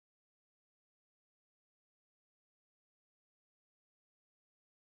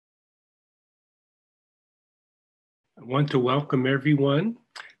I want to welcome everyone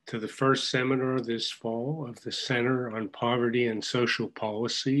to the first seminar this fall of the Center on Poverty and Social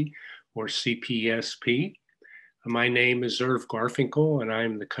Policy, or CPSP. My name is Irv Garfinkel, and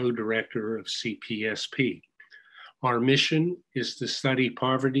I'm the co-director of CPSP. Our mission is to study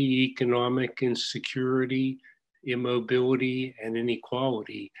poverty, economic insecurity, immobility, and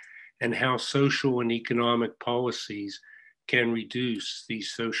inequality, and how social and economic policies can reduce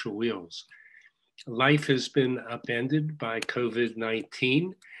these social ills. Life has been upended by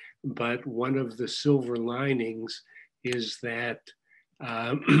COVID-19, but one of the silver linings is that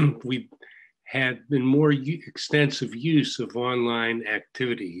we've had been more extensive use of online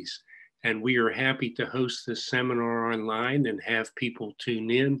activities. And we are happy to host this seminar online and have people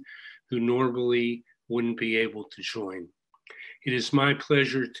tune in who normally wouldn't be able to join. It is my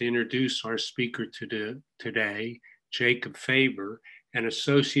pleasure to introduce our speaker today, Jacob Faber, an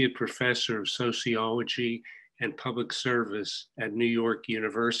associate professor of sociology and public service at New York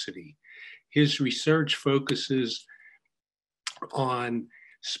University. His research focuses on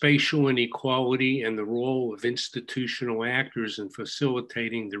spatial inequality and the role of institutional actors in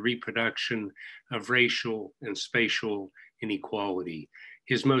facilitating the reproduction of racial and spatial inequality.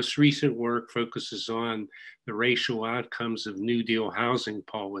 His most recent work focuses on the racial outcomes of New Deal housing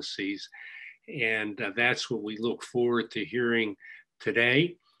policies, and that's what we look forward to hearing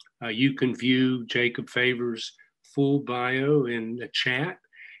today. You can view Jacob Faber's full bio in the chat.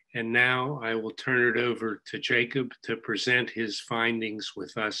 And now I will turn it over to Jacob to present his findings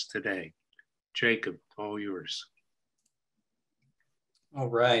with us today. Jacob, all yours. All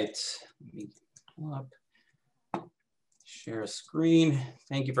right, let me pull up, share a screen.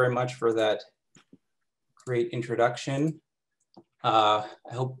 Thank you very much for that great introduction. I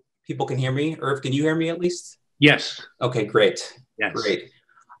hope people can hear me. Irv, can you hear me at least? Yes. Okay, great. Yes. Great.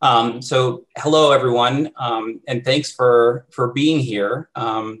 So hello, everyone, and thanks for being here.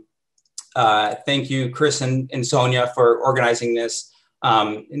 Thank you, Chris and Sonia, for organizing this,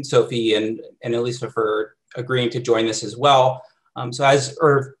 and Sophie and Elisa for agreeing to join this as well. So as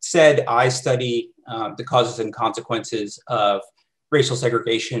Irv said, I study the causes and consequences of racial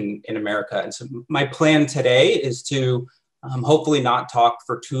segregation in America. And so my plan today is to hopefully not talk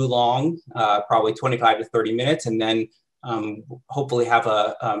for too long, probably 25 to 30 minutes, and then hopefully have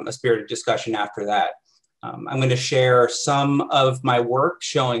a spirited discussion after that. I'm going to share some of my work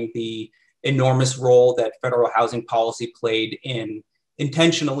showing the enormous role that federal housing policy played in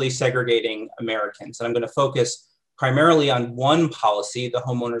intentionally segregating Americans. And I'm going to focus primarily on one policy, the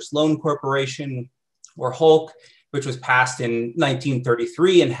Homeowners Loan Corporation, or HOLC, which was passed in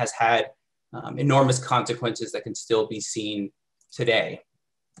 1933 and has had enormous consequences that can still be seen today.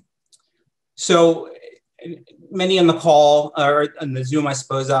 So many on the call or on the Zoom, I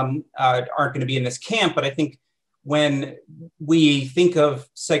suppose, aren't going to be in this camp, but I think when we think of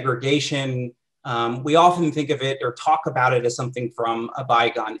segregation, we often think of it or talk about it as something from a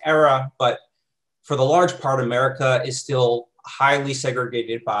bygone era, but for the large part, America is still highly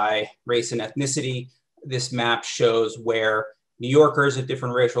segregated by race and ethnicity. This map shows where New Yorkers of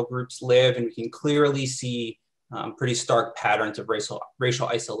different racial groups live, and we can clearly see pretty stark patterns of racial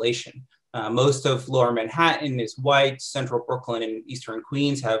isolation. Most of lower Manhattan is white. Central Brooklyn and eastern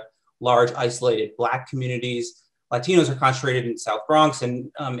Queens have large isolated Black communities. Latinos are concentrated in South Bronx, and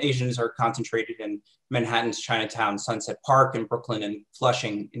Asians are concentrated in Manhattan's Chinatown, Sunset Park, and Brooklyn and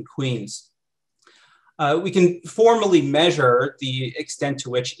Flushing in Queens. We can formally measure the extent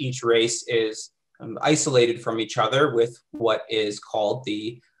to which each race is isolated from each other with what is called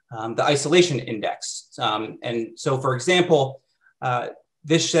the isolation index. And so, for example,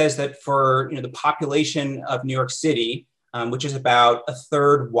 this says that for the population of New York City, which is about a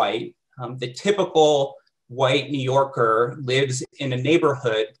third white, the typical white New Yorker lives in a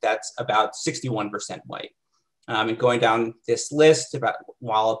neighborhood that's about 61% white. And going down this list,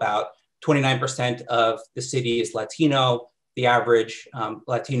 while about 29% of the city is Latino, the average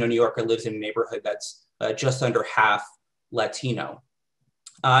Latino New Yorker lives in a neighborhood that's just under half Latino.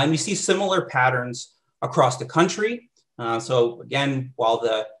 And we see similar patterns across the country. So again, while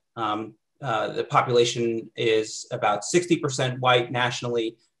the population is about 60% white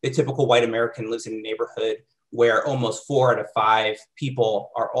nationally, the typical white American lives in a neighborhood where almost 4 out of 5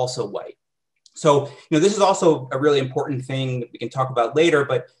 people are also white. So, this is also a really important thing that we can talk about later,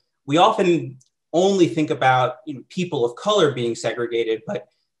 but we often only think about people of color being segregated, but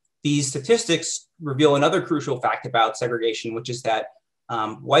these statistics reveal another crucial fact about segregation, which is that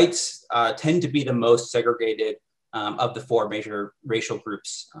whites tend to be the most segregated of the 4 major racial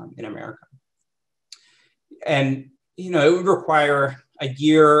groups in America. And, it would require a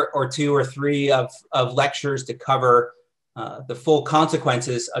year or two or three of lectures to cover the full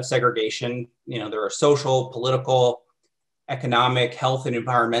consequences of segregation. There are social, political, economic, health, and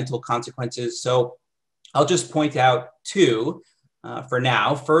environmental consequences. So I'll just point out two for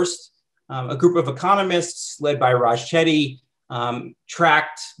now. First, a group of economists led by Raj Chetty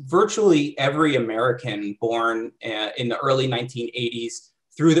tracked virtually every American born in the early 1980s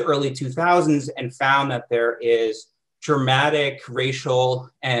through the early 2000s and found that there is dramatic racial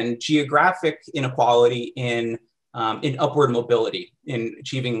and geographic inequality in upward mobility in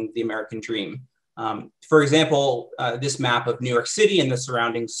achieving the American dream. For example, this map of New York City and the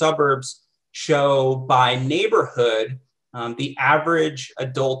surrounding suburbs show by neighborhood the average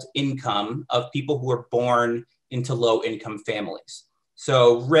adult income of people who are born into low-income families.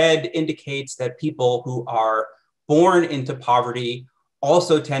 So red indicates that people who are born into poverty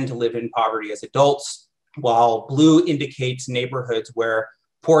also tend to live in poverty as adults, while blue indicates neighborhoods where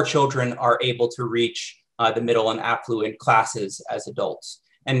poor children are able to reach the middle and affluent classes as adults.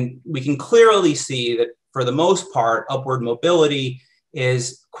 And we can clearly see that for the most part, upward mobility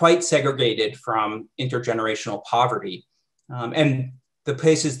is quite segregated from intergenerational poverty. And the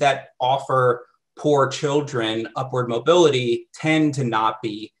places that offer poor children upward mobility tend to not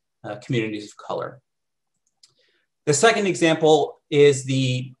be communities of color. The second example is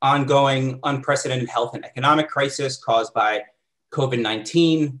the ongoing unprecedented health and economic crisis caused by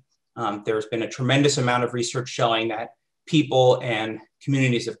COVID-19. There's been a tremendous amount of research showing that people and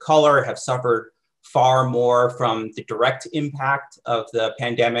communities of color have suffered far more from the direct impact of the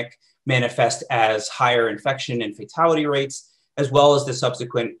pandemic, manifest as higher infection and fatality rates, as well as the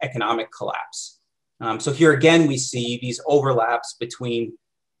subsequent economic collapse. So here again, we see these overlaps between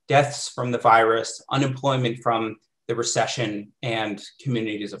deaths from the virus, unemployment from the recession, and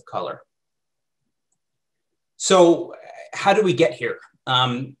communities of color. So how do we get here?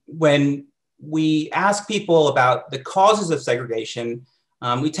 When we ask people about the causes of segregation,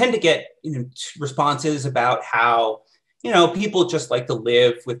 we tend to get responses about how people just like to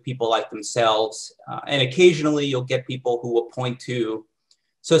live with people like themselves. And occasionally you'll get people who will point to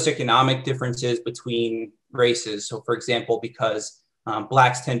socioeconomic differences between races. So for example, because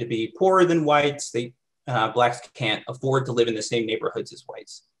Blacks tend to be poorer than whites, Blacks can't afford to live in the same neighborhoods as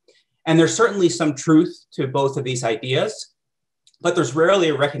whites. And there's certainly some truth to both of these ideas, but there's rarely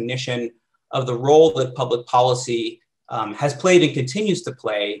a recognition of the role that public policy has played and continues to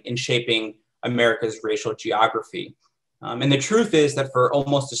play in shaping America's racial geography. And the truth is that for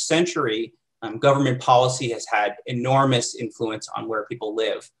almost a century, government policy has had enormous influence on where people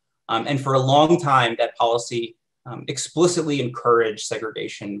live. And for a long time, that policy explicitly encouraged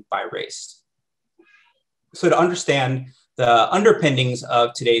segregation by race. So to understand the underpinnings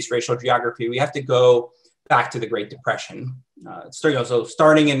of today's racial geography, we have to go back to the Great Depression. So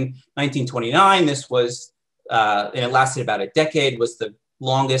starting in 1929, this was, and it lasted about a decade, was the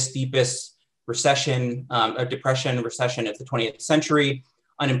longest, deepest recession, recession of the 20th century.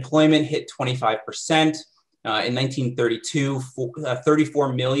 Unemployment hit 25%. In 1932,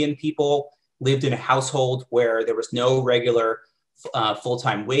 34 million people lived in a household where there was no regular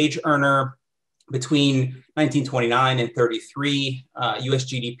full-time wage earner. Between 1929 and 33, US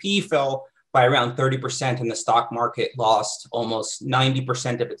GDP fell by around 30%, and the stock market lost almost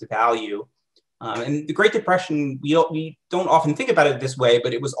 90% of its value. And the Great Depression, we don't often think about it this way,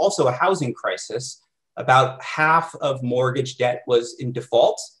 but it was also a housing crisis. About half of mortgage debt was in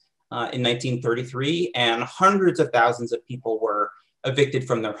default in 1933, and hundreds of thousands of people were evicted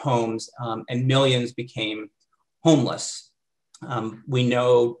from their homes, and millions became homeless. We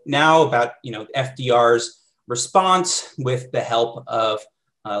know now about FDR's response with the help of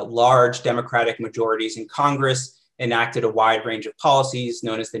large Democratic majorities in Congress, enacted a wide range of policies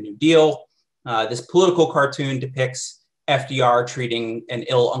known as the New Deal. This political cartoon depicts FDR treating an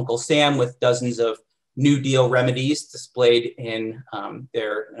ill Uncle Sam with dozens of New Deal remedies displayed in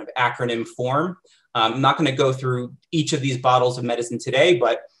their kind of acronym form. I'm not going to go through each of these bottles of medicine today,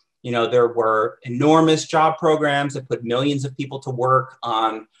 but there were enormous job programs that put millions of people to work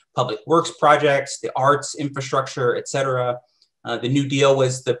on public works projects, the arts, infrastructure, et cetera. The New Deal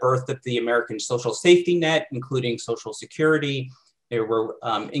was the birth of the American social safety net, including Social Security. There were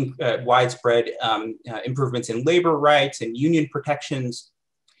widespread improvements in labor rights and union protections.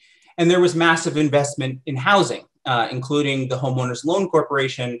 And there was massive investment in housing, including the Homeowners Loan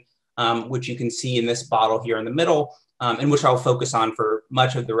Corporation, which you can see in this bottle here in the middle, and which I'll focus on for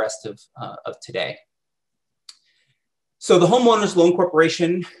much of the rest of today. So the Homeowners Loan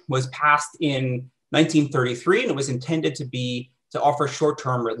Corporation was passed in 1933, and it was intended to offer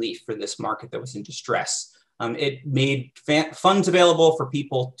short-term relief for this market that was in distress. It made funds available for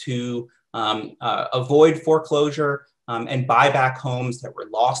people to avoid foreclosure and buy back homes that were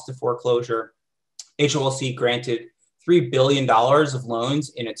lost to foreclosure. HOLC granted $3 billion of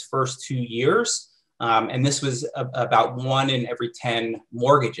loans in its first 2 years. And this was about 1 in every 10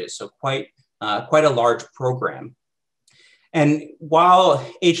 mortgages, so quite a large program. And while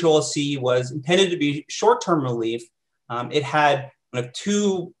HOLC was intended to be short-term relief, it had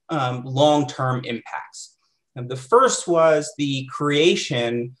two long-term impacts. And the first was the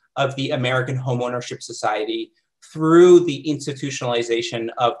creation of the American Homeownership Society through the institutionalization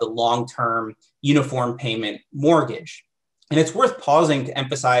of the long-term uniform payment mortgage. And it's worth pausing to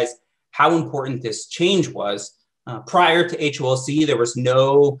emphasize how important this change was. Prior to HOLC, there was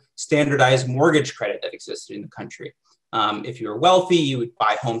no standardized mortgage credit that existed in the country. If you were wealthy, you would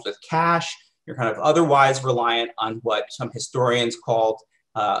buy homes with cash. You're kind of otherwise reliant on what some historians called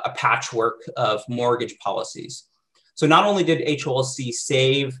a patchwork of mortgage policies. So not only did HOLC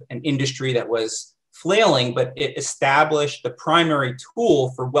save an industry that was flailing, but it established the primary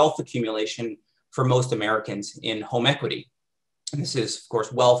tool for wealth accumulation for most Americans in home equity. And this is, of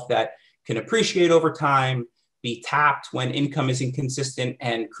course, wealth that can appreciate over time, be tapped when income is inconsistent,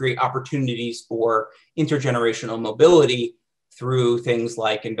 and create opportunities for intergenerational mobility through things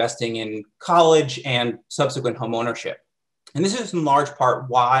like investing in college and subsequent home ownership. And this is in large part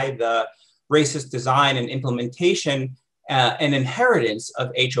why the racist design and implementation and inheritance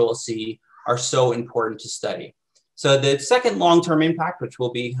of HOLC are so important to study. So the second long-term impact, which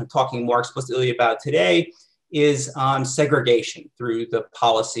we'll be talking more explicitly about today, is on segregation through the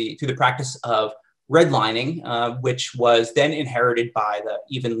practice of redlining, which was then inherited by the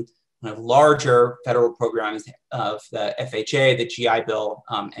even larger federal programs of the FHA, the GI Bill,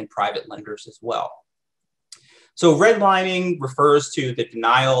 and private lenders as well. So redlining refers to the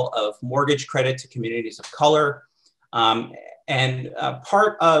denial of mortgage credit to communities of color. And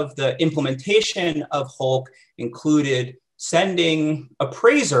part of the implementation of HOLC included sending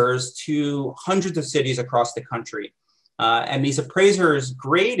appraisers to hundreds of cities across the country. And these appraisers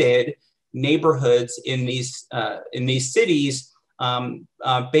graded neighborhoods in these cities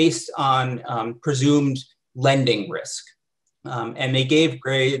based on presumed lending risk. And they gave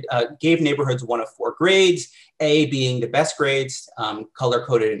neighborhoods 1 of 4 grades, A being the best grades,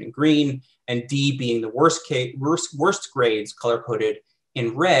 color-coded in green, and D being the worst grades, color-coded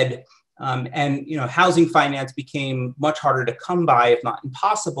in red. And housing finance became much harder to come by, if not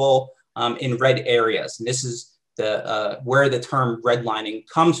impossible, in red areas. And this is where the term redlining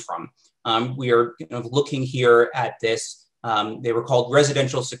comes from. We are looking here at this. They were called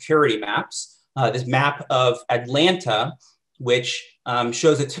residential security maps. This map of Atlanta, which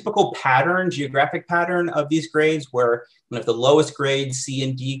shows a typical geographic pattern of these grades, where the lowest grades, C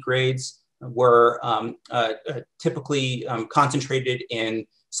and D grades, were typically concentrated in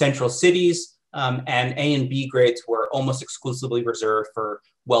central cities, and A and B grades were almost exclusively reserved for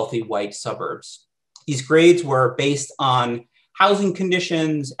wealthy white suburbs. These grades were based on housing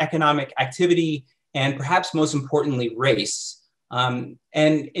conditions, economic activity, and perhaps most importantly, race. And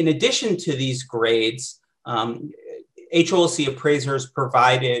in addition to these grades, HOLC appraisers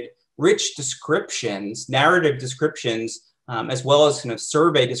provided rich descriptions, narrative descriptions, as well as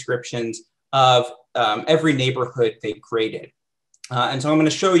survey descriptions of every neighborhood they graded. And so I'm going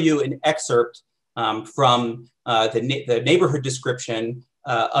to show you an excerpt from the neighborhood description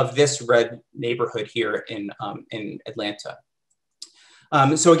of this red neighborhood here in Atlanta.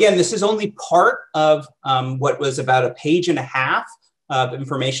 So again, this is only part of what was about 1.5 pages of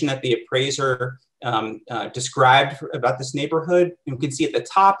information that the appraiser described about this neighborhood. You can see at the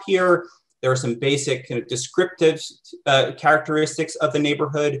top here, there are some basic descriptive characteristics of the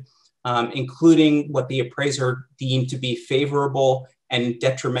neighborhood, including what the appraiser deemed to be favorable and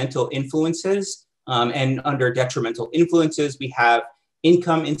detrimental influences. And under detrimental influences, we have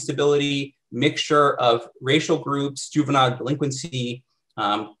income instability, mixture of racial groups, juvenile delinquency,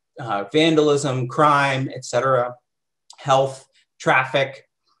 vandalism, crime, etc., health, traffic.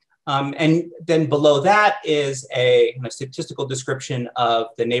 And then below that is a statistical description of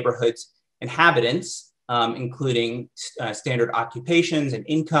the neighborhood's inhabitants, including standard occupations and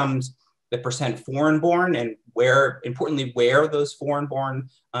incomes, the percent foreign-born, and importantly, where those foreign-born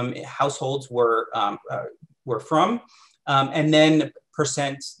households were from, and then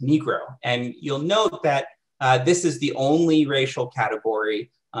percent Negro. And you'll note that this is the only racial category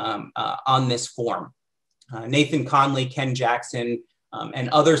on this form. Nathan Conley, Ken Jackson, and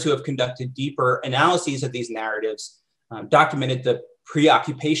others who have conducted deeper analyses of these narratives documented the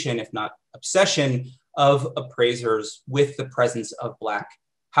preoccupation, if not obsession, of appraisers with the presence of Black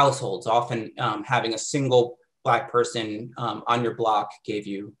households. Often having a single Black person on your block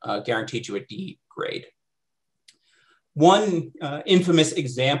guaranteed you a D grade. One infamous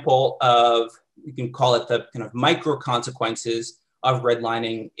example of, you can call it the kind of micro consequences of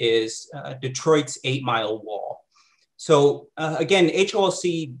redlining, is Detroit's 8 Mile Wall. So again,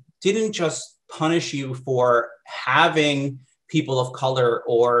 HOLC didn't just punish you for having people of color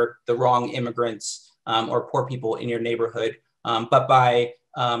or the wrong immigrants or poor people in your neighborhood, but by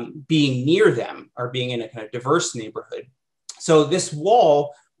being near them or being in a kind of diverse neighborhood. So this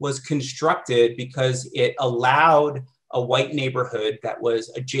wall was constructed because it allowed a white neighborhood that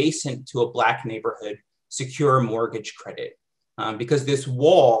was adjacent to a Black neighborhood secure mortgage credit, because this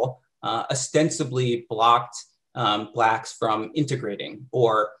wall ostensibly blocked Blacks from integrating,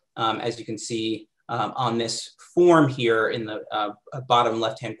 or as you can see on this form here in the bottom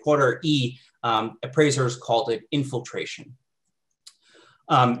left-hand corner, E, appraisers called it infiltration.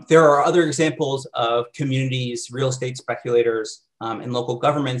 There are other examples of communities, real estate speculators, and local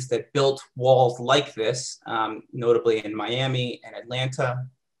governments that built walls like this, notably in Miami and Atlanta.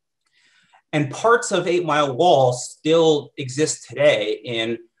 And parts of 8 Mile Wall still exist today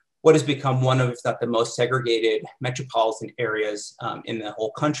in what has become one of, if not the most segregated metropolitan areas in the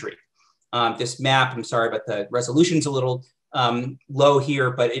whole country. This map, I'm sorry about the resolution's a little low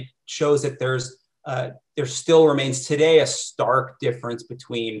here, but it shows that there still remains today a stark difference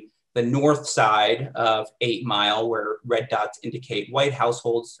between the north side of 8 Mile, where red dots indicate white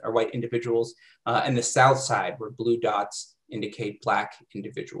households or white individuals, and the south side, where blue dots indicate Black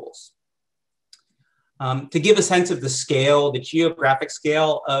individuals. To give a sense of the scale, the geographic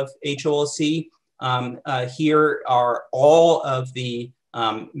scale of HOLC, here are all of the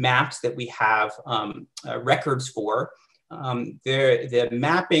maps that we have records for. The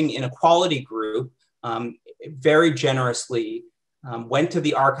mapping inequality group very generously went to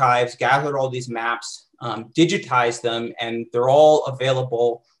the archives, gathered all these maps, digitized them, and they're all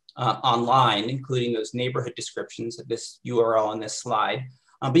available online, including those neighborhood descriptions of this URL on this slide.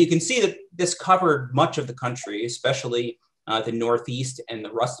 But you can see that this covered much of the country, especially the Northeast and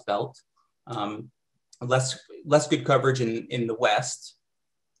the Rust Belt. Less good coverage in the West.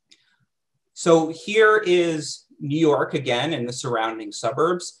 So here is New York again and the surrounding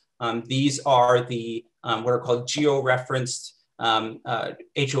suburbs. These are the what are called geo-referenced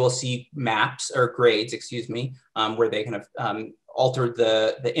HOLC maps, or grades, excuse me, where they kind of altered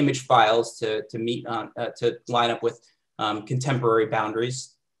the image files to meet on to line up with contemporary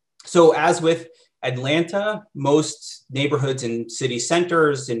boundaries. So as with Atlanta, most neighborhoods in city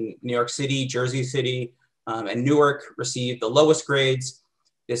centers in New York City, Jersey City, and Newark received the lowest grades.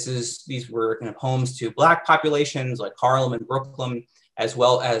 These were kind of homes to Black populations like Harlem and Brooklyn, as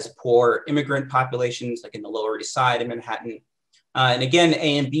well as poor immigrant populations like in the Lower East Side of Manhattan. And again,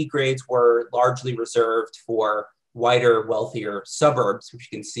 A and B grades were largely reserved for whiter, wealthier suburbs, which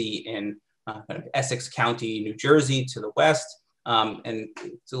you can see in kind of Essex County, New Jersey to the west, and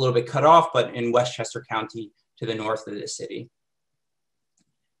it's a little bit cut off, but in Westchester County to the north of the city.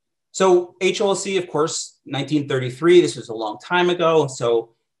 So HOLC, of course, 1933, this was a long time ago.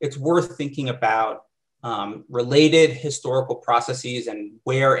 So it's worth thinking about related historical processes and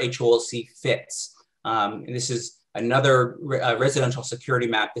where HOLC fits. And this is another residential security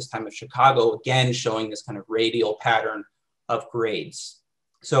map, this time of Chicago, again, showing this kind of radial pattern of grades.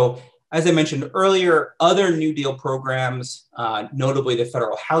 So as I mentioned earlier, other New Deal programs, notably the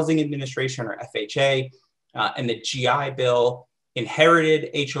Federal Housing Administration, or FHA, and the GI Bill,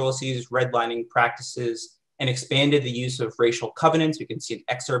 inherited HOLC's redlining practices and expanded the use of racial covenants. You can see an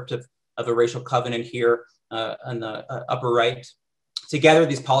excerpt of a racial covenant here on the upper right. Together,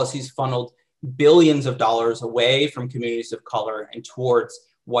 these policies funneled billions of dollars away from communities of color and towards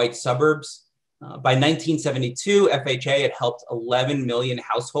white suburbs. By 1972, FHA had helped 11 million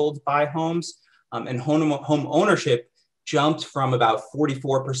households buy homes, and home ownership jumped from about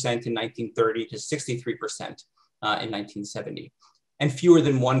 44% in 1930 to 63% in 1970. And fewer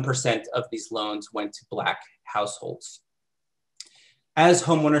than 1% of these loans went to Black households. As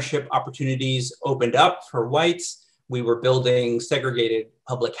homeownership opportunities opened up for whites, we were building segregated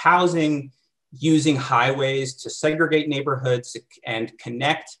public housing, using highways to segregate neighborhoods and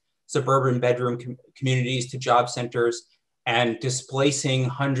connect suburban bedroom communities to job centers, and displacing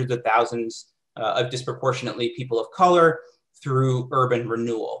hundreds of thousands of disproportionately people of color through urban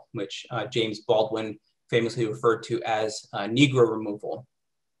renewal, which James Baldwin famously referred to as Negro removal.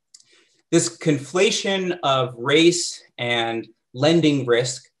 This conflation of race and lending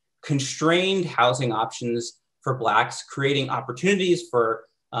risk constrained housing options for Blacks, creating opportunities for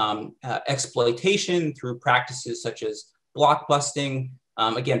exploitation through practices such as block busting,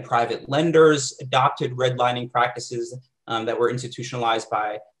 Again, private lenders adopted redlining practices that were institutionalized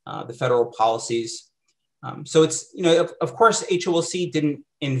by the federal policies. So it's, of course, HOLC didn't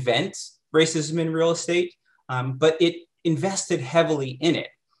invent racism in real estate, but it invested heavily in it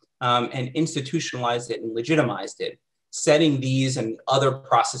and institutionalized it and legitimized it, setting these and other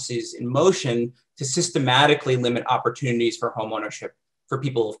processes in motion to systematically limit opportunities for homeownership for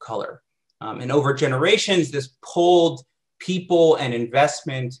people of color. And over generations, this pulled people and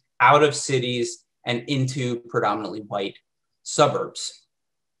investment out of cities and into predominantly white suburbs.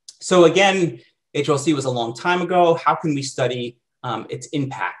 So again, HOLC was a long time ago. How can we study its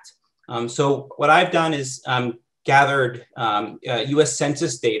impact? So what I've done is gathered US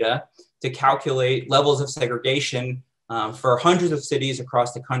Census data to calculate levels of segregation for hundreds of cities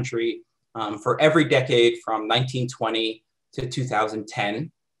across the country for every decade from 1920 to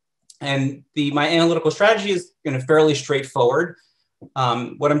 2010. And my analytical strategy is fairly straightforward.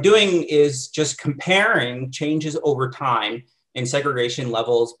 What I'm doing is just comparing changes over time in segregation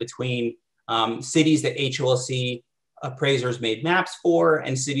levels between cities that HOLC appraisers made maps for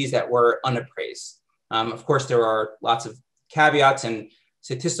and cities that were unappraised. Of course, there are lots of caveats and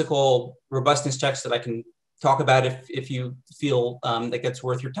statistical robustness checks that I can talk about if you feel that that's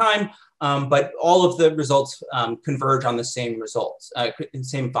worth your time. But all of the results converge on the same results,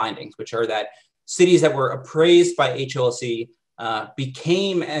 same findings, which are that cities that were appraised by HOLC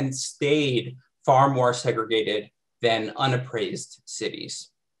became and stayed far more segregated than unappraised cities.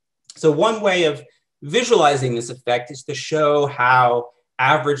 So one way of visualizing this effect is to show how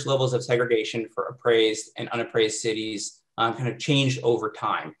average levels of segregation for appraised and unappraised cities kind of changed over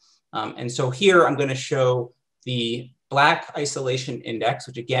time. And so here I'm going to show the Black Isolation Index,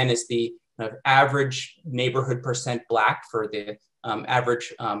 which again is the average neighborhood percent Black for the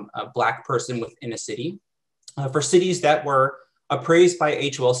average Black person within a city, for cities that were appraised by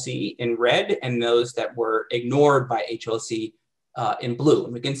HOLC in red and those that were ignored by HOLC in blue.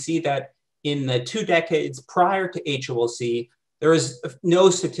 And we can see that in the 2 decades prior to HOLC, there is no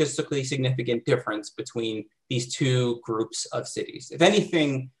statistically significant difference between these two groups of cities. If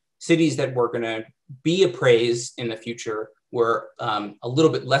anything, cities that were going to be appraised in the future were a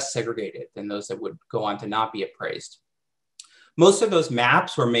little bit less segregated than those that would go on to not be appraised. Most of those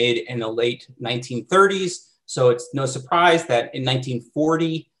maps were made in the late 1930s, so it's no surprise that in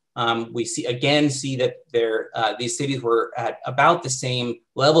 1940, we see that these cities were at about the same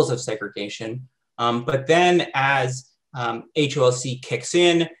levels of segregation. But then as HOLC kicks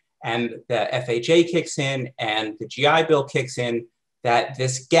in and the FHA kicks in and the GI Bill kicks in, that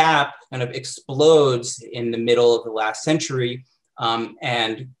this gap kind of explodes in the middle of the last century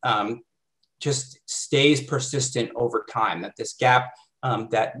and just stays persistent over time. That this gap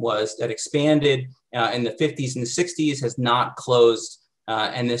that expanded in the 50s and the 60s has not closed,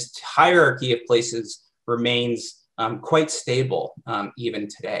 and this hierarchy of places remains quite stable even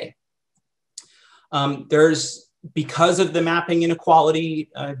today. Because of the mapping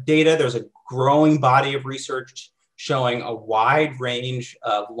inequality data, there's a growing body of research showing a wide range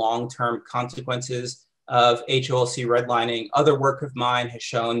of long-term consequences of HOLC redlining. Other work of mine has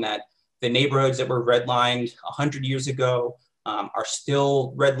shown that the neighborhoods that were redlined 100 years ago are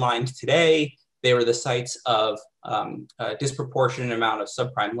still redlined today. They were the sites of a disproportionate amount of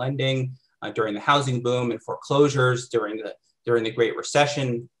subprime lending during the housing boom and foreclosures during the Great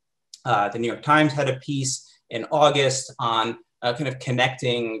Recession. The New York Times had a piece in August on kind of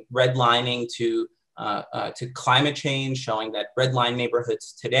connecting redlining to climate change, showing that redlined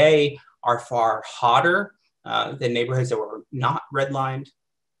neighborhoods today are far hotter than neighborhoods that were not redlined.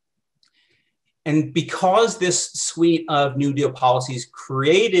 And because this suite of New Deal policies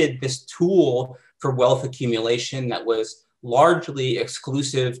created this tool for wealth accumulation that was largely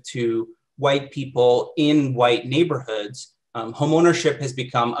exclusive to white people in white neighborhoods, homeownership has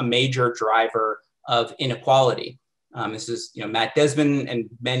become a major driver of inequality. This is, Matt Desmond and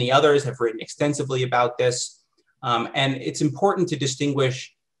many others have written extensively about this. And it's important to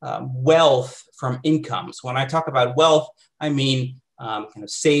distinguish wealth from income. So when I talk about wealth, I mean kind of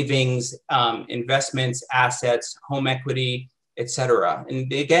savings, investments, assets, home equity, et cetera.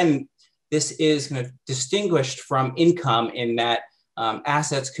 And again, this is kind of distinguished from income in that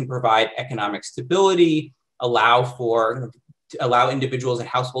assets can provide economic stability, allow individuals and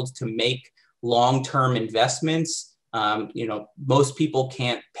households to make long-term investments. Most people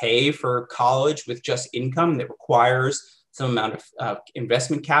can't pay for college with just income that requires some amount of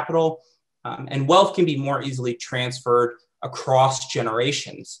investment capital. And wealth can be more easily transferred across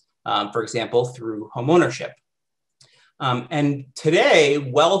generations, for example, through homeownership. And today,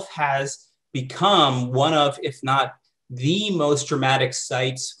 wealth has become one of, if not the most dramatic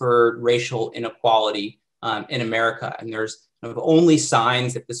sites for racial inequality in America. And there's only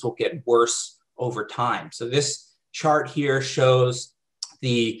signs that this will get worse over time. So this chart here shows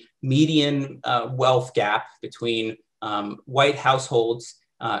the median wealth gap between white households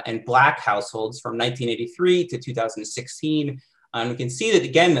and Black households from 1983 to 2016. And we can see that,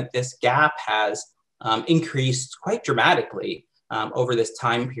 again, that this gap has increased quite dramatically over this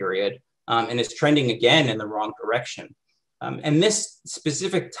time period and is trending again in the wrong direction. And this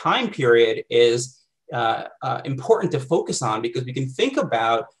specific time period is important to focus on because we can think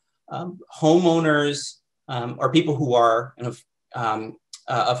about homeowners or people who are of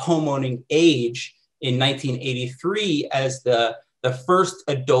homeowning age in 1983 as the first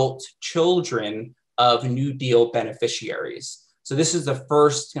adult children of New Deal beneficiaries. So this is the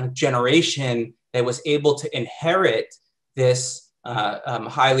first generation that was able to inherit this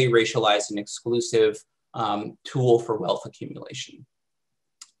highly racialized and exclusive tool for wealth accumulation.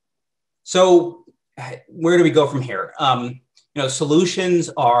 So where do we go from here? Solutions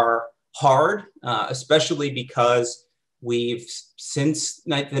are hard, especially because we've, since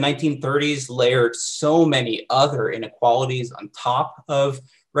the 1930s, layered so many other inequalities on top of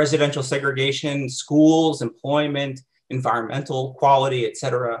residential segregation, schools, employment, environmental quality, et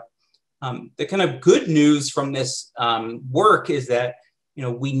cetera. The kind of good news from this work is that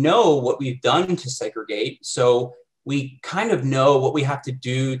we know what we've done to segregate, so we kind of know what we have to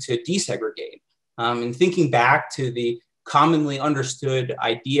do to desegregate. And thinking back to the commonly understood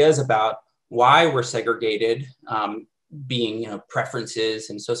ideas about why we're segregated, being preferences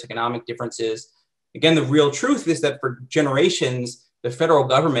and socioeconomic differences, again, the real truth is that for generations, the federal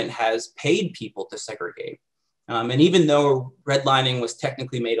government has paid people to segregate. And even though redlining was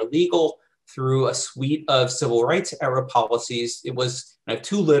technically made illegal through a suite of civil rights era policies, it was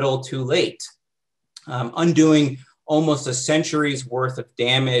too little, too late. Undoing almost a century's worth of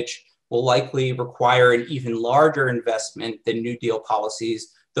damage will likely require an even larger investment than New Deal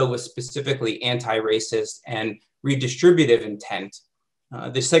policies, though with specifically anti-racist and redistributive intent.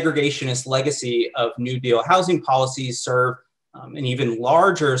 The segregationist legacy of New Deal housing policies serve an even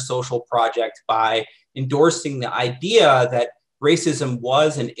larger social project by endorsing the idea that racism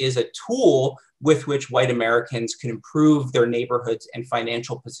was and is a tool with which white Americans can improve their neighborhoods and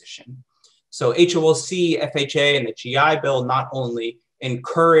financial position. So HOLC, FHA, and the GI Bill not only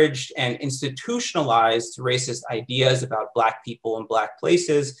encouraged and institutionalized racist ideas about Black people and Black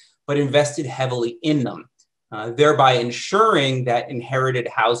places, but invested heavily in them, thereby ensuring that inherited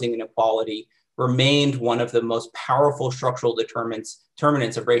housing inequality remained one of the most powerful structural determinants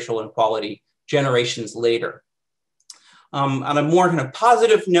of racial inequality generations later. On a more kind of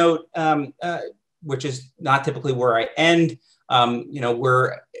positive note, which is not typically where I end,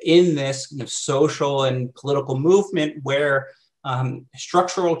 we're in this kind of social and political movement where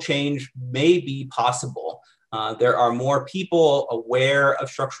structural change may be possible. There are more people aware of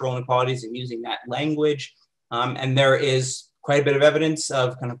structural inequalities and using that language. And there is quite a bit of evidence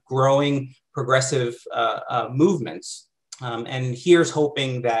of kind of growing progressive movements. And here's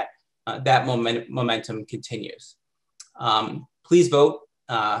hoping that that momentum continues. Please vote,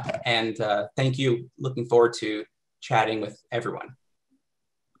 and thank you. Looking forward to chatting with everyone.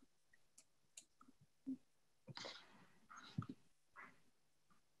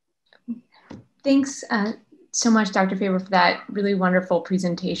 Thanks so much, Dr. Faber, for that really wonderful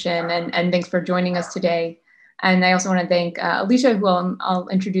presentation, and thanks for joining us today. And I also want to thank Alicia, who I'll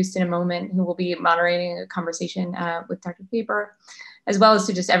introduce in a moment, who will be moderating a conversation with Dr. Faber, as well as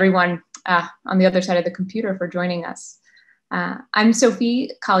to just everyone on the other side of the computer for joining us. I'm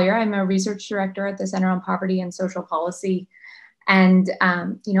Sophie Collier. I'm a research director at the Center on Poverty and Social Policy. And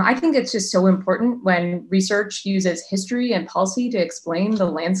I think it's just so important when research uses history and policy to explain the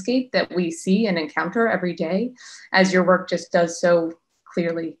landscape that we see and encounter every day, as your work just does so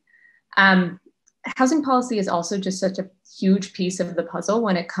clearly. Housing policy is also just such a huge piece of the puzzle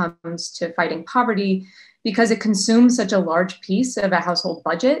when it comes to fighting poverty, because it consumes such a large piece of a household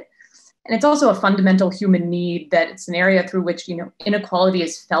budget. And it's also a fundamental human need that it's an area through which inequality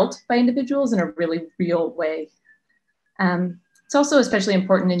is felt by individuals in a really real way. It's also especially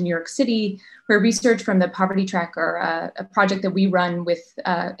important in New York City, where research from the Poverty Tracker, a project that we run with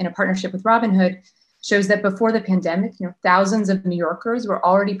in a partnership with Robinhood, shows that before the pandemic, thousands of New Yorkers were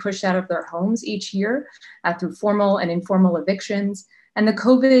already pushed out of their homes each year through formal and informal evictions. And the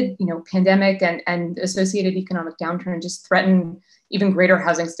COVID pandemic and associated economic downturn just threaten even greater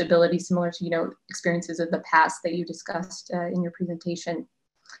housing stability, similar to experiences of the past that you discussed in your presentation.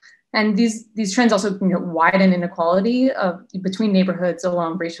 And these trends also widen inequality between neighborhoods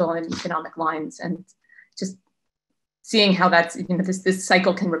along racial and economic lines, and just seeing how that's, this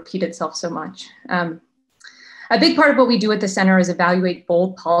cycle can repeat itself so much. A big part of what we do at the center is evaluate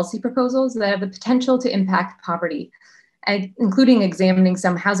bold policy proposals that have the potential to impact poverty, including examining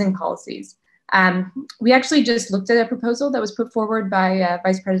some housing policies. We actually just looked at a proposal that was put forward by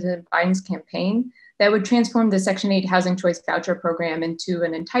Vice President Biden's campaign that would transform the Section 8 Housing Choice Voucher Program into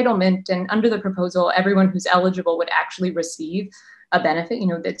an entitlement. And under the proposal, everyone who's eligible would actually receive a benefit.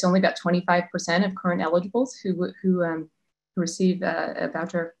 It's only about 25% of current eligibles who receive a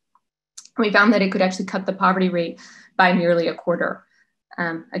voucher. We found that it could actually cut the poverty rate by nearly a quarter.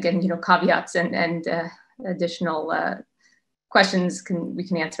 Again, caveats and additional questions we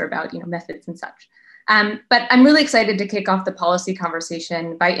can answer about methods and such. But I'm really excited to kick off the policy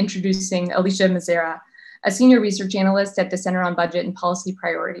conversation by introducing Alicia Mazzera, a senior research analyst at the Center on Budget and Policy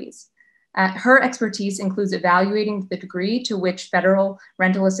Priorities. Her expertise includes evaluating the degree to which federal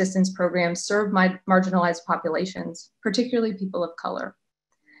rental assistance programs serve marginalized populations, particularly people of color,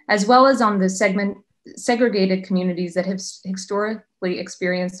 as well as on the segregated communities that have historically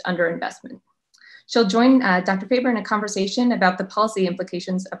experienced underinvestment. She'll join Dr. Faber in a conversation about the policy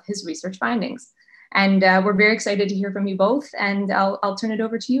implications of his research findings. And we're very excited to hear from you both. And I'll turn it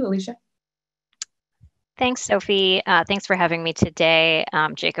over to you, Alicia. Thanks, Sophie. Thanks for having me today.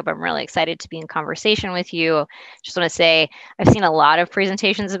 Jacob, I'm really excited to be in conversation with you. Just want to say, I've seen a lot of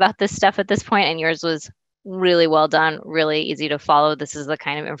presentations about this stuff at this point, and yours was really well done, really easy to follow. This is the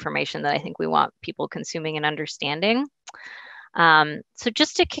kind of information that I think we want people consuming and understanding. So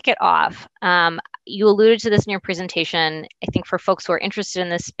just to kick it off, you alluded to this in your presentation. I think for folks who are interested in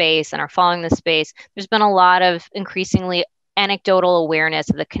this space and are following this space, there's been a lot of increasingly anecdotal awareness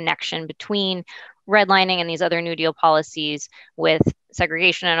of the connection between redlining and these other New Deal policies with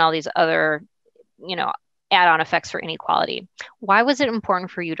segregation and all these other, add-on effects for inequality. Why was it important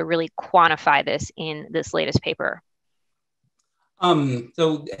for you to really quantify this in this latest paper?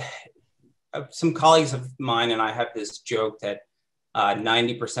 So some colleagues of mine and I have this joke that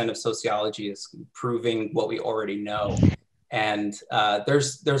 90% of sociology is proving what we already know. And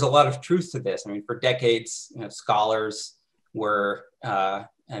there's a lot of truth to this. I mean, for decades, scholars were,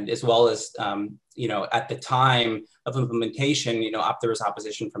 and as well as, at the time of implementation, there was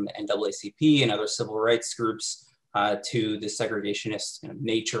opposition from the NAACP and other civil rights groups to the segregationist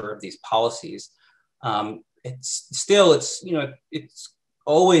nature of these policies. It's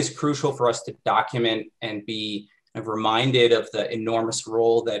always crucial for us to document and be reminded of the enormous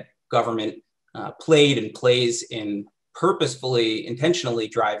role that government played and plays in purposefully, intentionally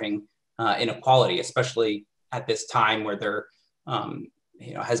driving inequality, especially at this time where there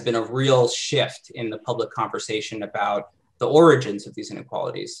has been a real shift in the public conversation about the origins of these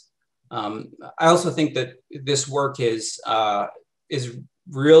inequalities. I also think that this work is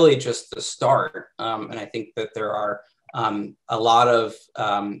really just the start, and I think that there are a lot of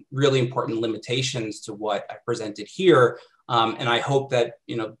really important limitations to what I presented here, and I hope that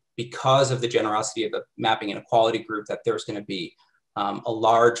because of the generosity of the Mapping Inequality group, that there's going to be a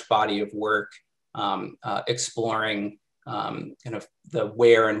large body of work exploring kind of the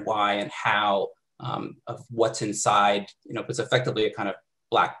where and why and how of what's inside. It's effectively a kind of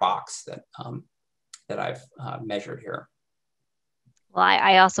black box that I've measured here. Well,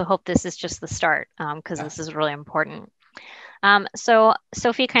 I also hope this is just the start, because this is really important. So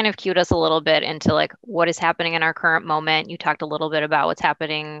Sophie kind of cued us a little bit into like what is happening in our current moment. You talked a little bit about what's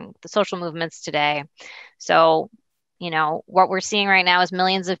happening, the social movements today. So, what we're seeing right now is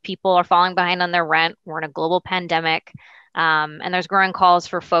millions of people are falling behind on their rent. We're in a global pandemic. And there's growing calls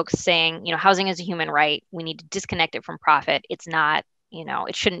for folks saying, housing is a human right. We need to disconnect it from profit. It's not,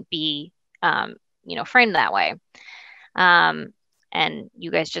 it shouldn't be, framed that way. And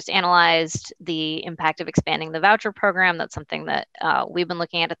you guys just analyzed the impact of expanding the voucher program. That's something that we've been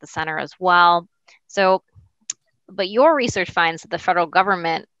looking at the center as well. So, but your research finds that the federal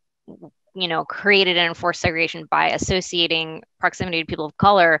government, created and enforced segregation by associating proximity to people of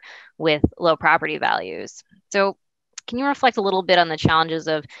color with low property values. So can you reflect a little bit on the challenges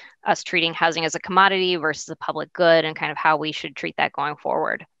of us treating housing as a commodity versus a public good and kind of how we should treat that going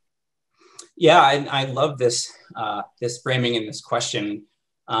forward? Yeah, I love this framing and this question.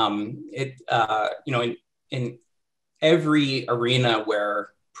 In every arena where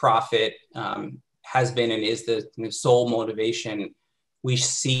profit has been and is the sole motivation, we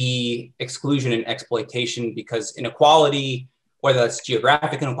see exclusion and exploitation because inequality, whether that's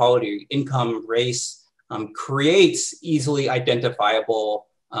geographic inequality, income, race, creates easily identifiable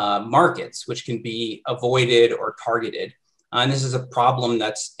markets, which can be avoided or targeted. And this is a problem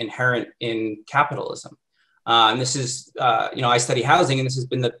that's inherent in capitalism. And this is, I study housing, and this has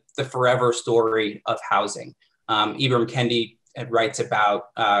been the forever story of housing. Ibram Kendi writes about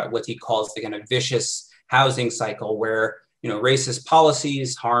what he calls the kind of vicious housing cycle, where racist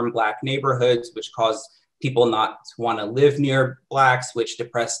policies harm Black neighborhoods, which cause people not to want to live near Blacks, which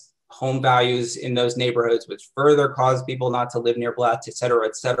depress home values in those neighborhoods, which further cause people not to live near Blacks, et cetera,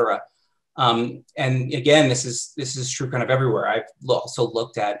 et cetera. And again, this is true kind of everywhere. I've also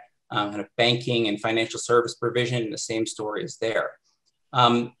looked at kind of banking and financial service provision, and the same story is there.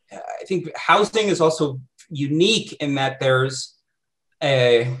 I think housing is also unique in that there's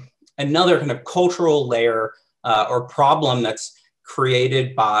another kind of cultural layer or problem that's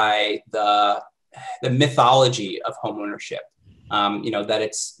created by the mythology of homeownership. That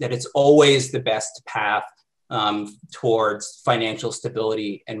it's always the best path towards financial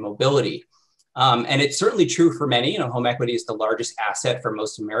stability and mobility. And it's certainly true for many. Home equity is the largest asset for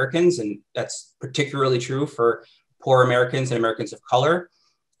most Americans, and that's particularly true for poor Americans and Americans of color.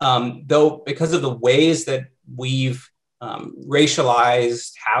 Though, because of the ways that we've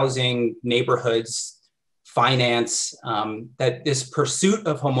racialized housing, neighborhoods, finance, that this pursuit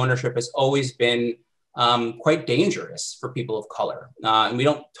of homeownership has always been quite dangerous for people of color. And we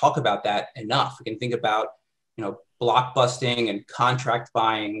don't talk about that enough. We can think about, blockbusting and contract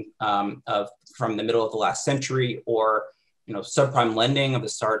buying from the middle of the last century, or, subprime lending of the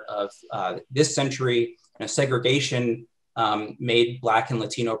start of this century. Segregation made Black and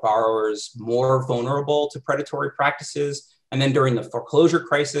Latino borrowers more vulnerable to predatory practices. And then during the foreclosure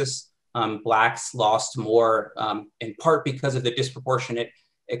crisis, Blacks lost more, in part because of the disproportionate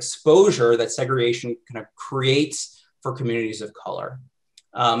exposure that segregation kind of creates for communities of color.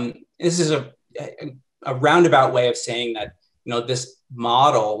 This is a roundabout way of saying that, this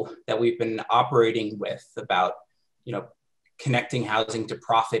model that we've been operating with about, connecting housing to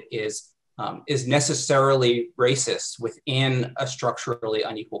profit is necessarily racist within a structurally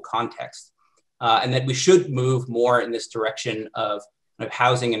unequal context. And that we should move more in this direction of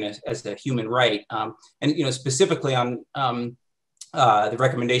housing as a human right. And, specifically on the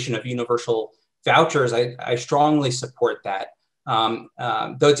recommendation of universal vouchers, I strongly support that.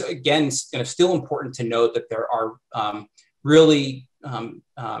 Though it's, again, still important to note that there are really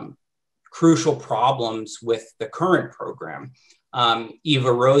crucial problems with the current program.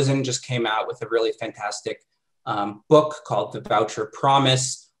 Eva Rosen just came out with a really fantastic book called The Voucher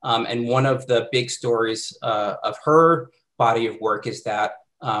Promise. And one of the big stories of her body of work is that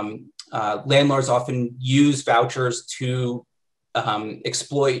landlords often use vouchers to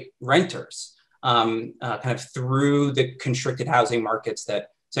exploit renters, kind of through the constricted housing markets that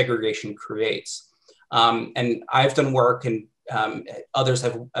segregation creates. And I've done work, and others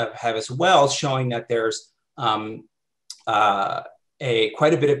have as well, showing that there's quite a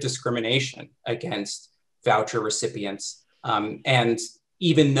bit of discrimination against voucher recipients. And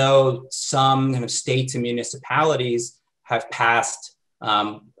even though some kind of states and municipalities have passed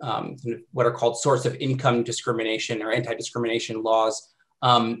what are called source of income discrimination or anti-discrimination laws,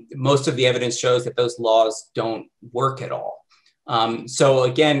 most of the evidence shows that those laws don't work at all. So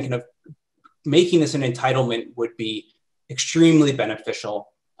again, kind of making this an entitlement would be extremely beneficial,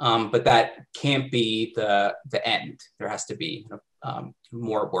 but that can't be the end. There has to be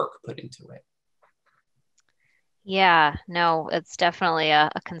more work put into it. Yeah, no, it's definitely a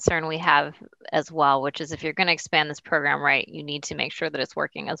concern we have as well, which is if you're going to expand this program, right, you need to make sure that it's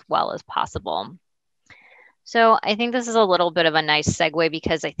working as well as possible. So I think this is a little bit of a nice segue,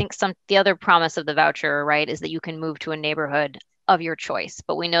 because I think the other promise of the voucher, right, is that you can move to a neighborhood of your choice.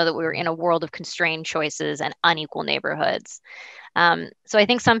 But we know that we're in a world of constrained choices and unequal neighborhoods. So I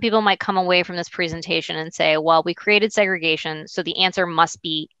think some people might come away from this presentation and say, well, we created segregation, so the answer must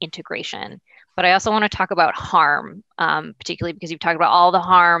be integration. But I also want to talk about harm, particularly because you've talked about all the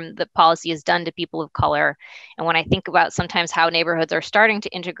harm that policy has done to people of color. And when I think about sometimes how neighborhoods are starting to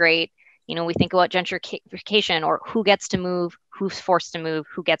integrate, we think about gentrification, or who gets to move, who's forced to move,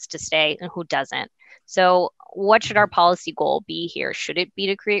 who gets to stay, and who doesn't. So what should our policy goal be here? Should it be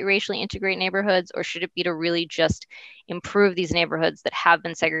to create racially integrate neighborhoods, or should it be to really just improve these neighborhoods that have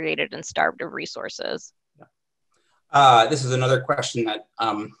been segregated and starved of resources? This is another question that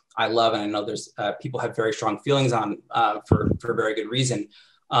I love, and I know there's people have very strong feelings on for very good reason,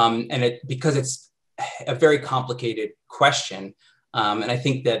 and because it's a very complicated question, and I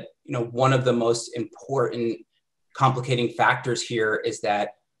think that one of the most important complicating factors here is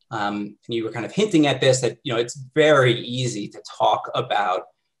that, and you were kind of hinting at this, that it's very easy to talk about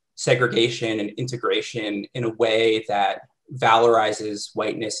segregation and integration in a way that valorizes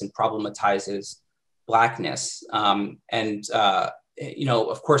whiteness and problematizes Blackness, of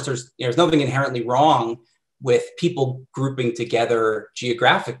course, there's nothing inherently wrong with people grouping together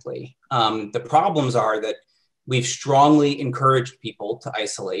geographically. The problems are that we've strongly encouraged people to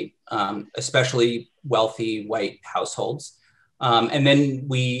isolate, especially wealthy white households. And then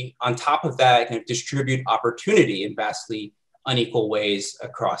we, on top of that, kind of distribute opportunity in vastly unequal ways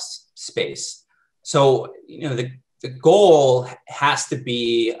across space. So, the goal has to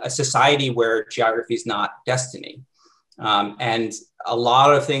be a society where geography is not destiny. And a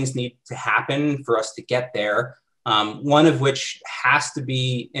lot of things need to happen for us to get there. One of which has to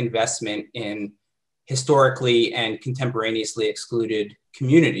be investment in historically and contemporaneously excluded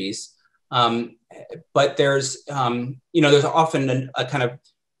communities. But there's often a kind of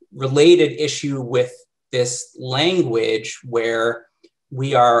related issue with this language where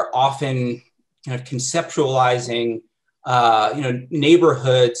we are often kind of conceptualizing,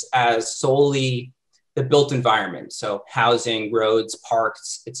 neighborhoods as solely the built environment, so housing, roads,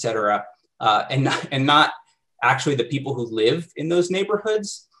 parks, et cetera, and not actually the people who live in those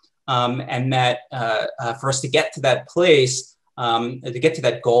neighborhoods. And that for us to get to that place, to get to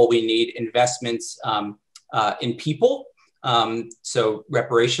that goal, we need investments in people. So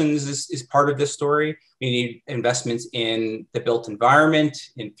reparations is part of this story. We need investments in the built environment,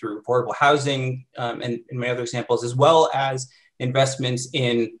 through affordable housing, and many other examples, as well as investments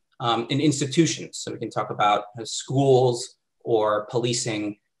in institutions. So we can talk about schools or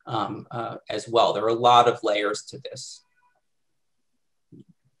policing as well. There are a lot of layers to this.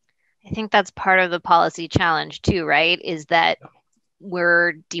 I think that's part of the policy challenge too, right? Is that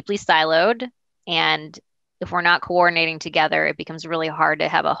we're deeply siloed, and if we're not coordinating together, it becomes really hard to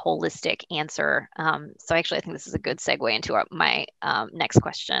have a holistic answer. So actually, I think this is a good segue into my next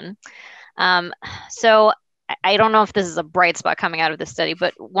question. So I don't know if this is a bright spot coming out of this study,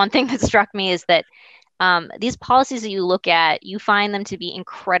 but one thing that struck me is that these policies that you look at, you find them to be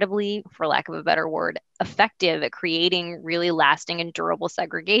incredibly, for lack of a better word, effective at creating really lasting and durable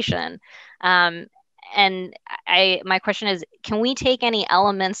segregation. And my question is, can we take any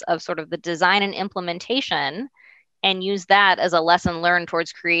elements of sort of the design and implementation and use that as a lesson learned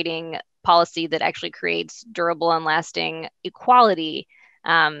towards creating policy that actually creates durable and lasting equality,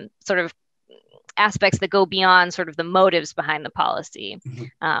 sort of aspects that go beyond sort of the motives behind the policy,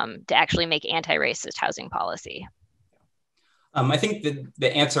 to actually make anti-racist housing policy? I think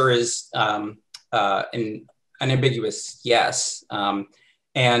the answer is an unambiguous yes.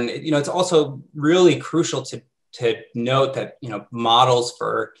 And it's also really crucial to note that models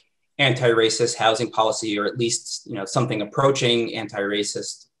for anti-racist housing policy, or at least something approaching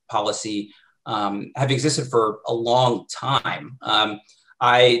anti-racist policy, have existed for a long time.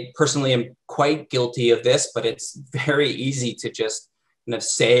 I personally am quite guilty of this, but it's very easy to just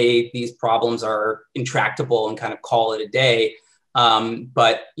say these problems are intractable and kind of call it a day.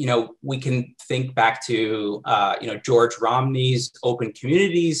 But we can think back to George Romney's Open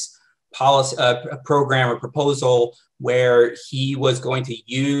Communities policy program or proposal, where he was going to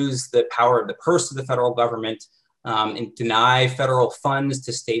use the power of the purse of the federal government and deny federal funds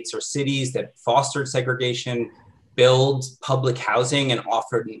to states or cities that fostered segregation, build public housing, and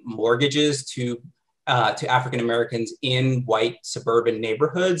offered mortgages to African Americans in white suburban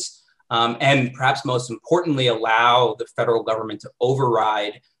neighborhoods. And perhaps most importantly, allow the federal government to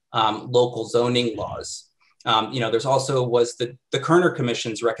override local zoning laws. There's also was the Kerner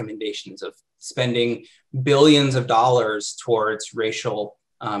Commission's recommendations of spending billions of dollars towards racial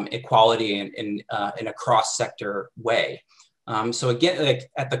equality in a cross-sector way. So again,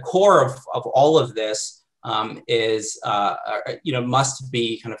 at the core of all of this is must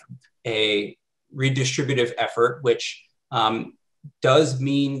be kind of a redistributive effort, which does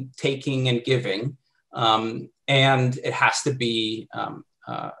mean taking and giving, and it has to be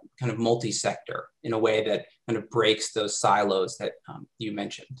kind of multi-sector in a way that kind of breaks those silos that you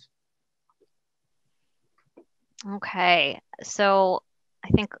mentioned. Okay, so I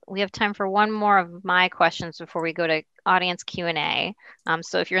think we have time for one more of my questions before we go to audience Q&A.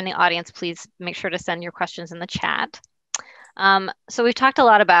 So if you're in the audience, please make sure to send your questions in the chat. So we've talked a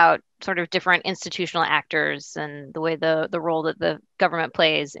lot about sort of different institutional actors and the way the role that the government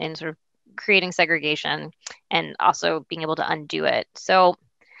plays in sort of creating segregation and also being able to undo it. So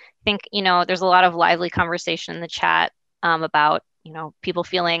I think, there's a lot of lively conversation in the chat about, people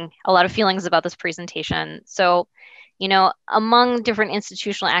feeling a lot of feelings about this presentation. So, among different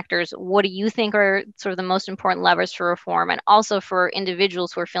institutional actors, what do you think are sort of the most important levers for reform? And also for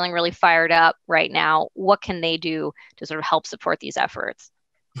individuals who are feeling really fired up right now, what can they do to sort of help support these efforts?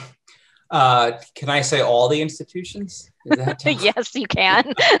 Can I say all the institutions? Is that Yes, you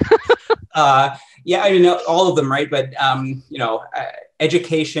can. Yeah, all of them, right? But,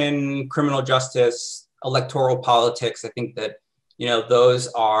 education, criminal justice, electoral politics, I think that, those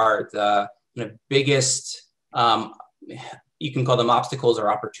are the biggest you can call them obstacles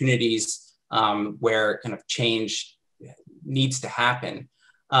or opportunities where kind of change needs to happen.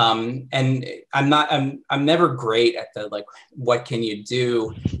 And I'm never great at the, like, what can you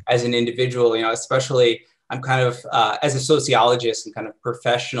do as an individual, especially I'm kind of, as a sociologist, I'm kind of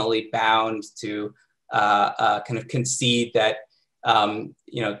professionally bound to kind of concede that,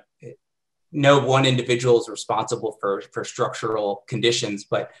 no one individual is responsible for structural conditions,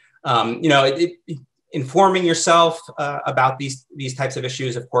 but, informing yourself about these types of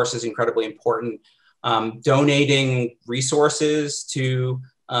issues, of course, is incredibly important. Donating resources to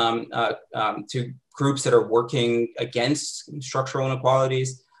groups that are working against structural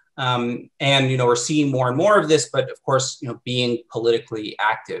inequalities. And, we're seeing more and more of this, but of course, being politically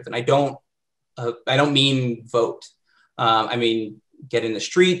active. And I don't mean vote. I mean, get in the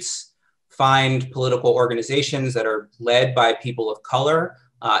streets, find political organizations that are led by people of color,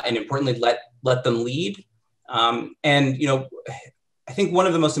 and importantly, let them lead. And, I think one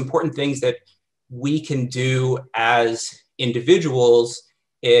of the most important things that we can do as individuals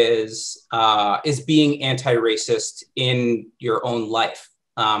is being anti-racist in your own life.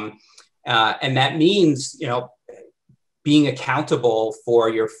 And that means, being accountable for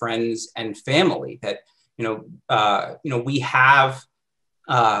your friends and family. That, we have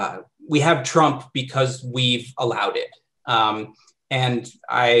Trump because we've allowed it. And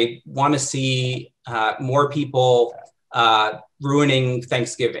I want to see more people ruining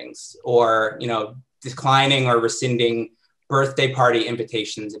Thanksgivings, or, declining or rescinding birthday party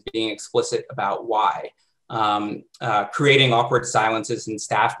invitations and being explicit about why, creating awkward silences in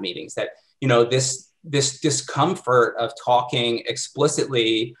staff meetings. That, this discomfort of talking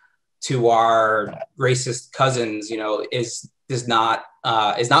explicitly to our racist cousins, is not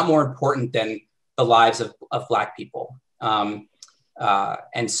more important than the lives of Black people.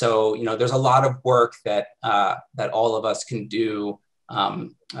 And so, there's a lot of work that all of us can do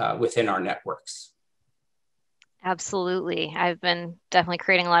within our networks. Absolutely. I've been definitely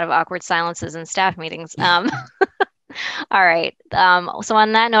creating a lot of awkward silences in staff meetings. All right. So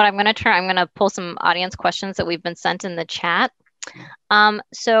on that note, I'm going to pull some audience questions that we've been sent in the chat.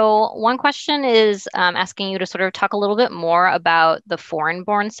 So one question is asking you to sort of talk a little bit more about the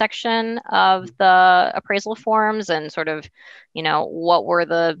foreign-born section of the appraisal forms, and sort of, what were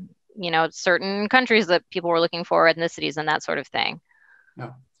the, certain countries that people were looking for, ethnicities, and that sort of thing.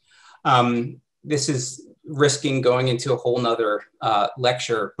 Yeah. This is risking going into a whole nother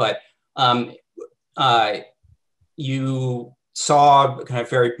lecture, but you saw kind of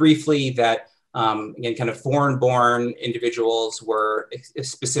very briefly that, again, kind of foreign-born individuals were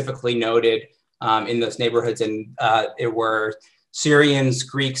specifically noted in those neighborhoods, and there were Syrians,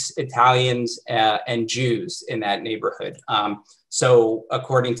 Greeks, Italians, and Jews in that neighborhood. So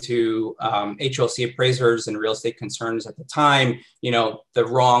according to HLC appraisers and real estate concerns at the time, the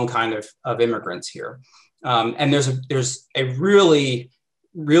wrong kind of immigrants here. And there's a really,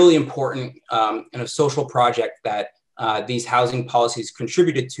 really important kind of social project that these housing policies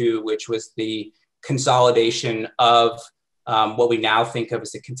contributed to, which was the consolidation of what we now think of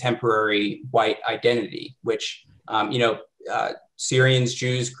as a contemporary white identity, which, Syrians,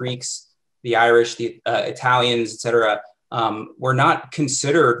 Jews, Greeks, the Irish, the Italians, et cetera, were not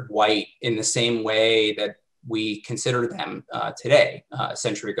considered white in the same way that we consider them today, a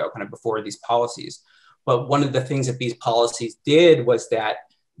century ago, kind of before these policies. But one of the things that these policies did was that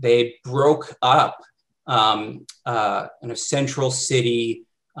they broke up kind of central city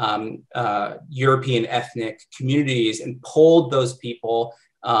European ethnic communities and pulled those people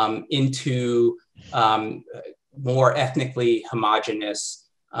into more ethnically homogenous,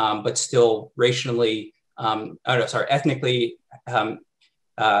 but still racially, ethnically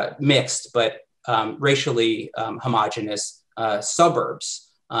mixed, but racially homogenous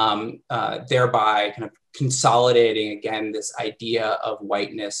suburbs, thereby kind of consolidating again this idea of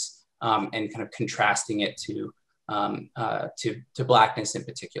whiteness and kind of contrasting it to Blackness in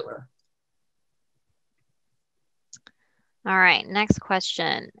particular. All right, next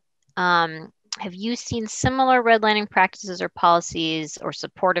question. Have you seen similar redlining practices or policies or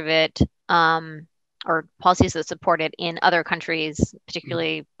support of it, or policies that support it in other countries,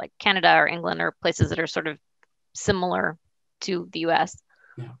 particularly like Canada or England, or places that are sort of similar to the US?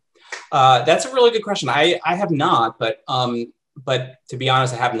 Yeah, that's a really good question. I have not, but to be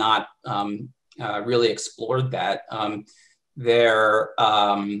honest, I have not really explored that. There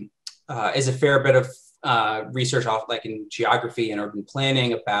is a fair bit of research off, like in geography and urban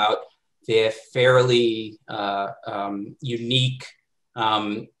planning, about the fairly unique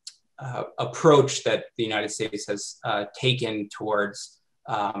approach that the United States has taken towards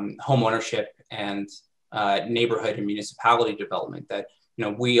home ownership and neighborhood and municipality development, that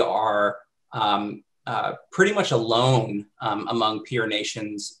we are pretty much alone among peer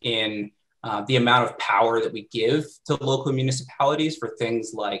nations in the amount of power that we give to local municipalities for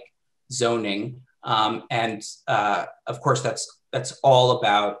things like zoning. And of course, that's all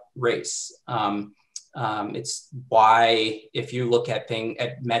about race. It's why, if you look at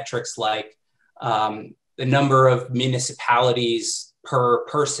metrics like the number of municipalities per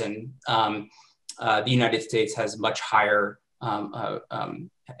person, the United States has much higher,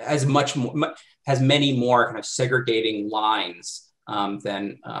 has many more kind of segregating lines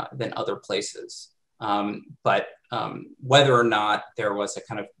than other places. But whether or not there was a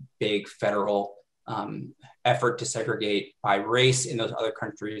kind of big federal effort to segregate by race in those other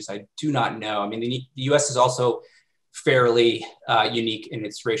countries, I do not know. I mean, the US is also fairly unique in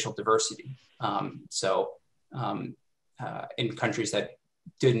its racial diversity. In countries that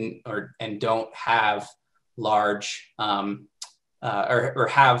didn't and don't have large or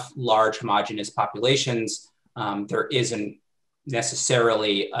have large homogeneous populations, there isn't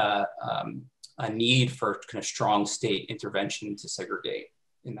necessarily a need for kind of strong state intervention to segregate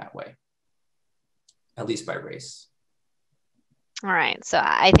in that way, at least by race. All right, so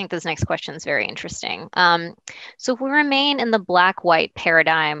I think this next question is very interesting. So if we remain in the Black-white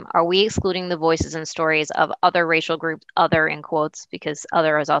paradigm, are we excluding the voices and stories of other racial groups, other in quotes, because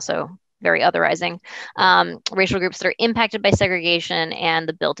other is also very otherizing, racial groups that are impacted by segregation and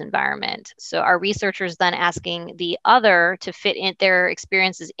the built environment? So are researchers then asking the other to fit in their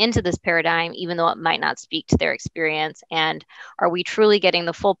experiences into this paradigm, even though it might not speak to their experience? And are we truly getting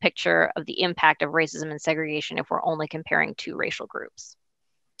the full picture of the impact of racism and segregation if we're only comparing two racial groups?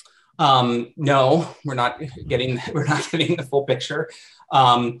 No, we're not getting the full picture.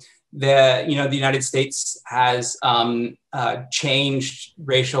 The United States has changed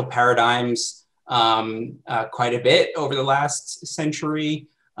racial paradigms quite a bit over the last century.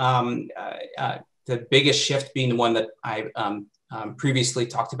 The biggest shift being the one that I previously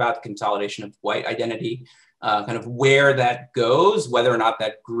talked about, the consolidation of white identity, kind of where that goes, whether or not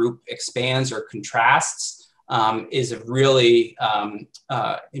that group expands or contrasts, is a really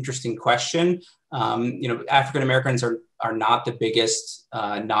interesting question. African Americans are not the biggest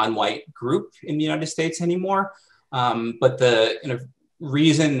non-white group in the United States anymore. But the kind of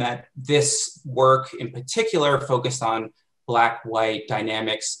reason that this work in particular focused on Black-white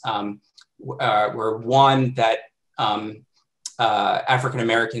dynamics were one that African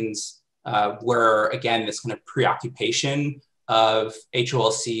Americans were, again, this kind of preoccupation of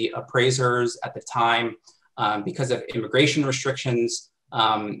HOLC appraisers at the time because of immigration restrictions.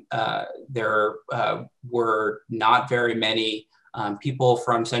 There were not very many people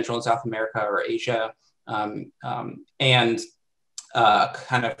from Central and South America or Asia, and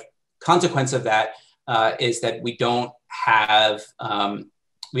kind of consequence of that is that we don't have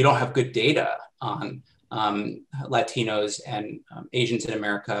good data on Latinos and Asians in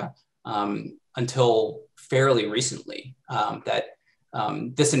America until fairly recently.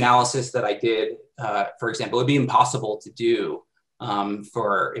 This analysis that I did, for example, would be impossible to do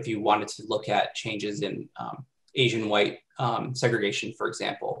if you wanted to look at changes in Asian white segregation, for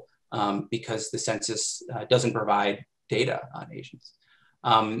example, because the census doesn't provide data on Asians.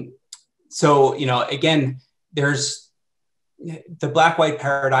 So, again, the Black-white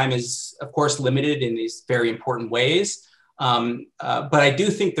paradigm is, of course, limited in these very important ways. But I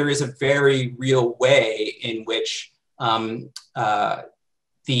do think there is a very real way in which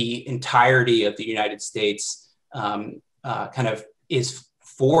the entirety of the United States kind of is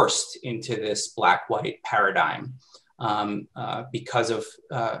forced into this Black-white paradigm because of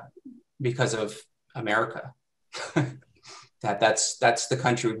America. That's the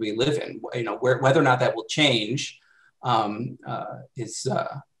country we live in. Whether or not that will change is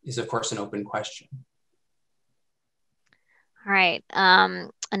of course an open question. All right.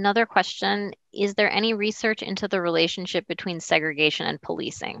 Another question: is there any research into the relationship between segregation and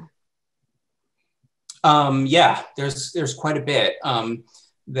policing? Yeah, there's quite a bit.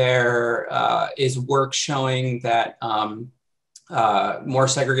 There is work showing that more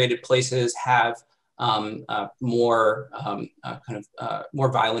segregated places have more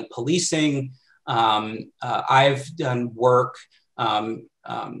more violent policing. I've done work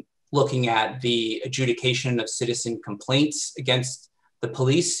looking at the adjudication of citizen complaints against the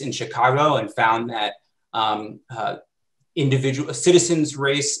police in Chicago, and found that individual citizens'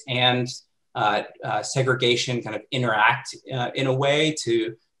 race and segregation kind of interact in a way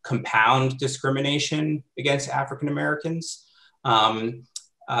to compound discrimination against African Americans. One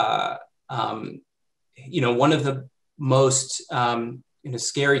of the most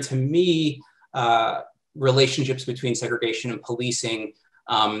scary to me relationships between segregation and policing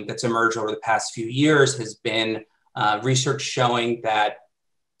that's emerged over the past few years has been research showing that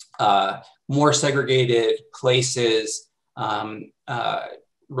more segregated places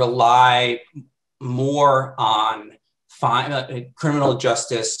rely more on criminal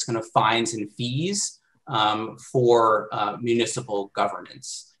justice kind of fines and fees for municipal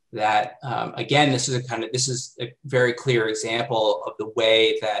governance. That again, this is a very clear example of the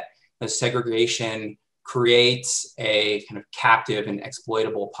way that segregation creates a kind of captive and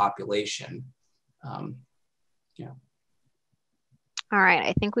exploitable population. Yeah. All right,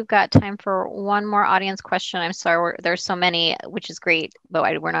 I think we've got time for one more audience question. I'm sorry, there's so many, which is great,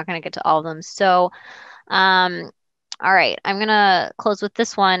 but we're not going to get to all of them. So, all right, I'm going to close with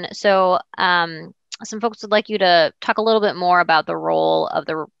this one. So, some folks would like you to talk a little bit more about the role of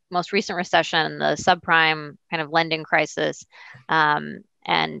the most recent recession, the subprime kind of lending crisis, and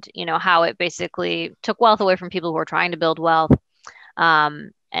how it basically took wealth away from people who were trying to build wealth,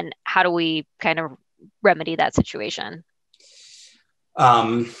 and how do we kind of remedy that situation?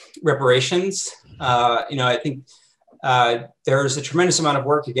 Reparations. I think there's a tremendous amount of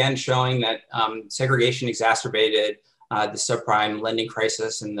work again showing that segregation exacerbated the subprime lending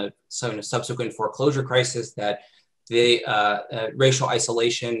crisis and the subsequent foreclosure crisis. That the racial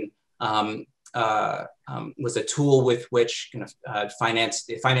isolation was a tool with which the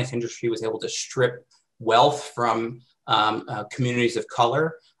finance industry was able to strip wealth from communities of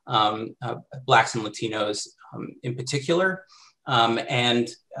color, Blacks and Latinos in particular.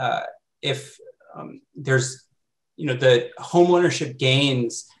 If there's, the homeownership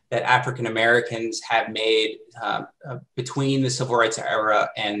gains that African Americans have made between the civil rights era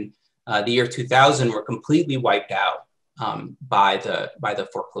and the year 2000 were completely wiped out by the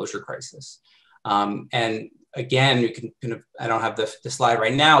foreclosure crisis. And again, we can I don't have the slide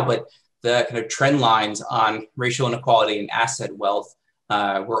right now, but the kind of trend lines on racial inequality and asset wealth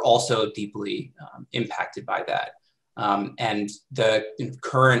were also deeply impacted by that. And the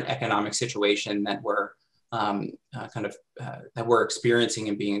current economic situation that we're that we're experiencing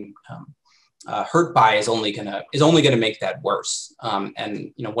and being hurt by is only gonna make that worse.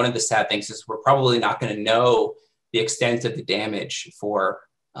 And one of the sad things is we're probably not going to know the extent of the damage for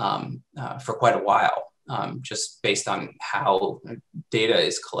quite a while, just based on how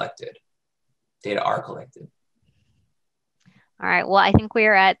data are collected. All right, well, I think we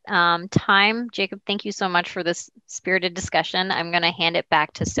are at time. Jacob, thank you so much for this spirited discussion. I'm going to hand it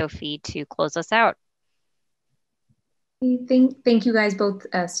back to Sophie to close us out. Thank you guys both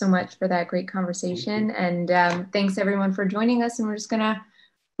so much for that great conversation. And thanks everyone for joining us. And we're just going to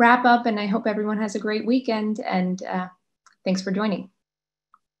wrap up, and I hope everyone has a great weekend. And thanks for joining.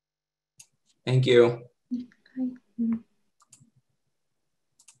 Thank you. Okay.